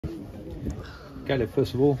Caleb,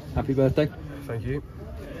 first of all, happy birthday. Thank you.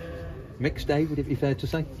 Mixed day, would it be fair to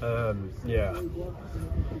say? Yeah.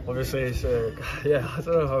 Obviously, it's I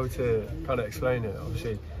don't know how to kind of explain it.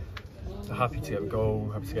 Obviously, happy to get a goal,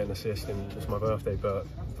 happy to get an assist, and it's my birthday. But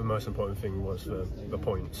the most important thing was the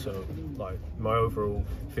points. So, like, my overall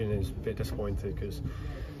feeling is a bit disappointed because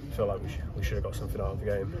I feel like we should have got something out of the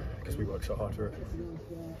game because we worked so hard for it.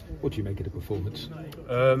 What do you make of the performance?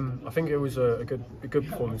 I think it was a good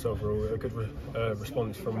performance overall, a good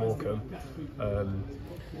response from Morecambe.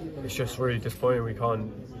 It's just really disappointing we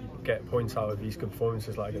can't get points out of these good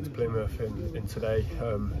performances like against Plymouth in today.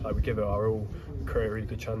 Like, we give it our all, we create really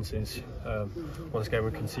good chances. Once again,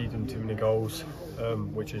 we're conceding too many goals,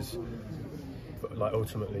 which is like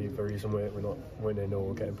ultimately the reason we're not winning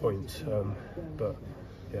or getting points. But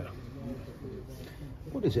yeah.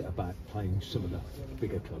 What is it about playing some of the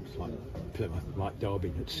bigger clubs like Plymouth, like Derby,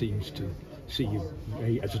 that seems to see you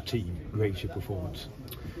as a team raise your performance?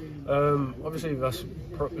 Obviously that's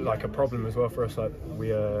like a problem as well for us. Like,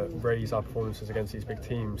 we raise our performances against these big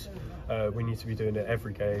teams. We need to be doing it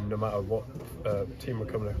every game, no matter what team we're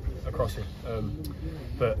coming across it.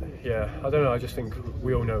 But yeah, I don't know. I just think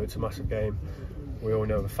we all know it's a massive game. We all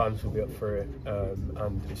know the fans will be up for it,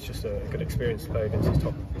 and it's just a good experience to play against these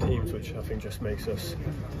top teams, which I think just makes us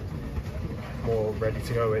more ready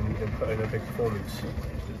to go and put in a big performance.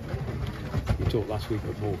 You talked last week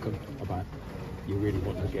at Morecambe about you really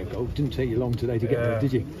wanted to get a goal. Didn't take you long today to get there,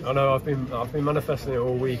 did you? I know. I've been manifesting it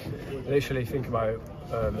all week. I literally think about it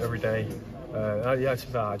every day. I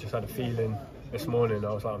just had a feeling this morning.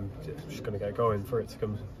 I was like, I'm just going to get going. For it to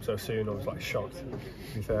come so soon, I was like shocked,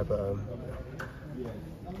 to be fair. But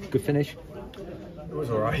good finish. It was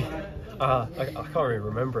all right. I can't really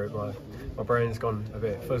remember it. My brain's gone a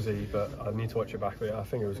bit fuzzy, but I need to watch it back. But I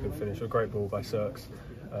think it was a good finish. A great ball by Sirks.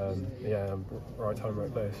 Right time,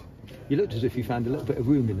 right place. You looked as if you found a little bit of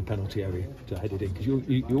room in the penalty area to head it in, because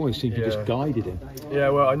you always seem to just guide it in. Yeah,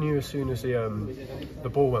 well, I knew as soon as the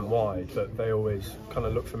ball went wide that they always kind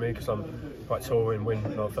of look for me because I'm quite tall and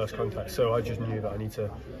win our first contact. So I just knew that I need to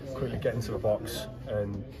quickly get into the box,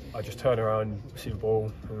 and I just turn around, see the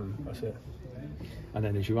ball, and that's it. And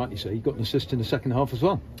then, as you rightly say, you got an assist in the second half as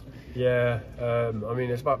well. Yeah, I mean,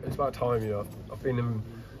 it's about time. You know, I've been in.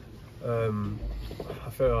 I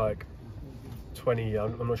feel like 20.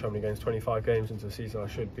 I'm not sure how many games. 25 games into the season, I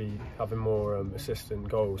should be having more assists and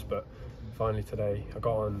goals. But finally today, I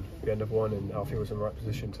got on the end of one, and Alfie was in the right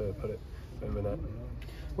position to put it in the net.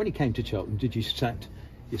 When you came to Cheltenham, did you set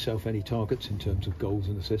yourself any targets in terms of goals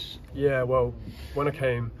and assists? Yeah, well, when I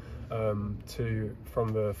came from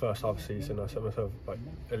the first half of the season, I set myself like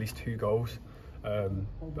at least 2 goals.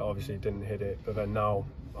 But obviously didn't hit it. But then now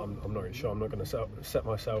I'm not really sure. I'm not going to set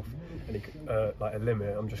myself any like a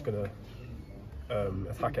limit. I'm just going to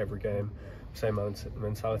attack every game. Same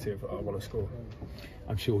mentality of I want to score.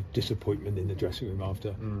 I'm sure disappointment in the dressing room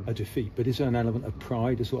after a defeat, but is there an element of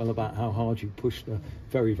pride as well about how hard you pushed a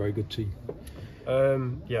very, very good team?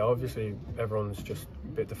 Yeah, obviously everyone's just a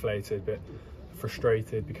bit deflated, a bit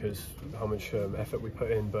frustrated because how much effort we put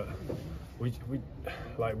in, but we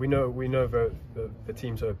know the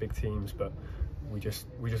teams are big teams, but we just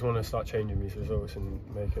want to start changing these results and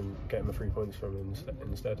get them 3 points from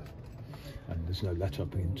instead. And there's no let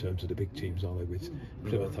up in terms of the big teams, are there, with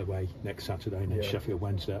Plymouth away next Saturday and then Sheffield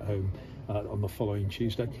Wednesday at home on the following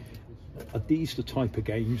Tuesday? Are these the type of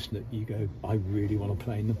games that you go, I really want to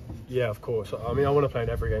play in them? Yeah, of course. I mean, I want to play in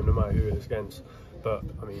every game no matter who it's against. But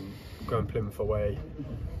I mean, going Plymouth away,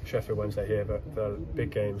 Sheffield Wednesday here, but they're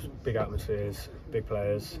big games, big atmospheres, big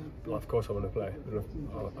players. Of course I want to play.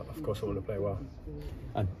 Of course I want to play well.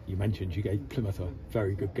 And you mentioned you gave Plymouth a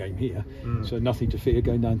very good game here, so nothing to fear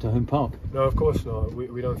going down to Home Park. No, of course not.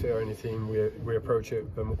 We don't fear any team. We approach it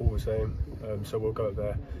all the same. So we'll go up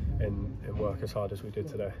there and work as hard as we did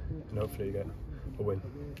today, and hopefully get a win.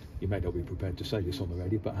 You may not be prepared to say this on the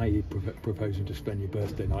radio, but how are you proposing to spend your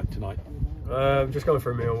birthday night tonight? Just going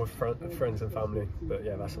for a meal with friends and family, but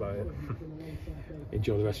yeah, that's about it.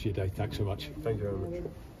 Enjoy the rest of your day. Thanks so much. Thank you very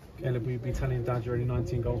much. Caleb, will you be telling Dad you're only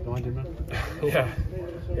 19 goals behind him now?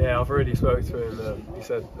 yeah, I've already spoke to him. He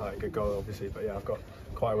said like good goal, obviously, but yeah, I've got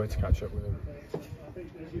quite a way to catch up with him.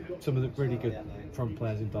 Some of the really good front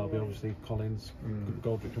players in Derby, obviously Collins,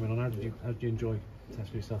 Goldrick coming on. How did you enjoy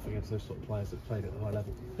testing yourself against those sort of players that played at the high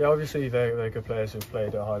level? Yeah, obviously they're good players who've played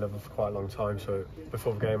at a high level for quite a long time. So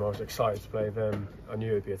before the game, I was excited to play them. I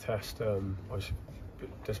knew it'd be a test. I was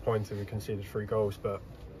disappointed we conceded 3 goals, but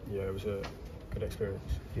yeah, it was a good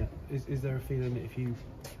experience. Yeah, is there a feeling that if you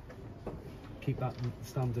keep that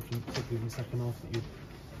standard, particularly in the second half,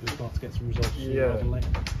 that you'll start to get some results sooner Yeah. rather than later.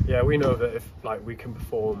 Yeah, we know that if like we can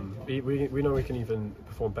perform, we know we can even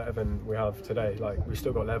perform better than we have today. Like we've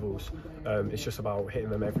still got levels. It's just about hitting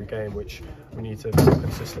them every game, which we need to be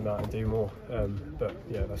consistent at and do more. But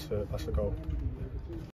yeah, that's the goal.